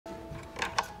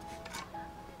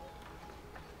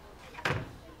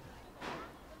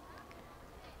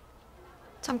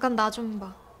잠깐 나 좀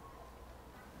봐.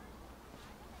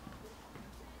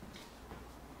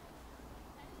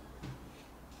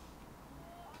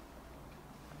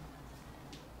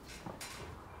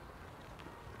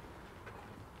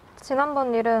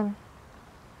 지난번 일은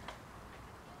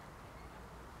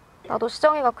나도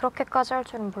시정이가 그렇게까지 할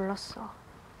줄은 몰랐어.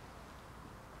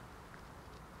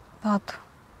 나도.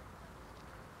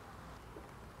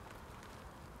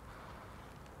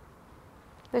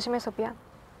 의심해서 미안.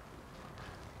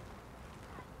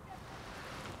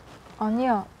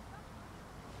 아니야.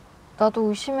 나도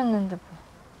의심했는데 뭐.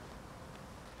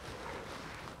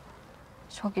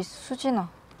 저기 수진아.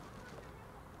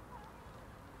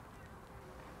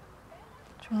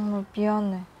 정말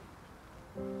미안해.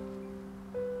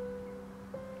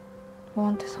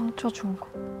 너한테 상처 준 거.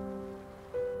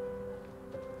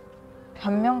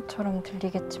 변명처럼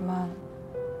들리겠지만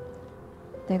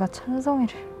내가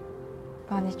찬성이를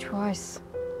많이 좋아했어.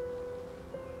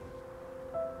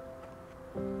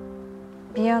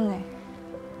 미안해.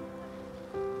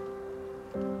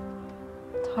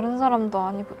 다른 사람도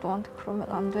아니고 너한테 그러면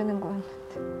안 되는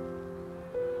거였는데.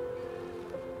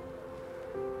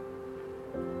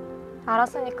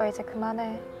 알았으니까 이제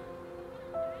그만해.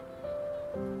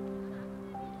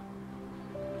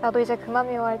 나도 이제 그만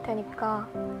미워할 테니까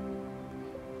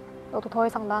너도 더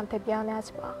이상 나한테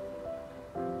미안해하지 마.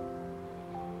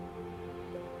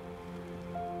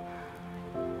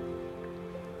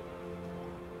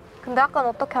 근데 아까는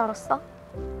어떻게 알았어?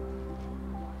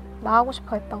 나 하고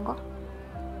싶어 했던 거?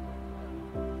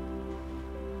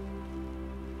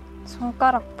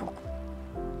 손가락 보고.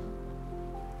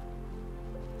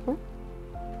 응?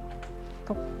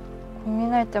 너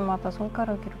고민할 때마다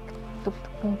손가락 이렇게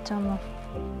뚝뚝 끊잖아.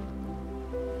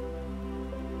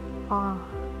 아.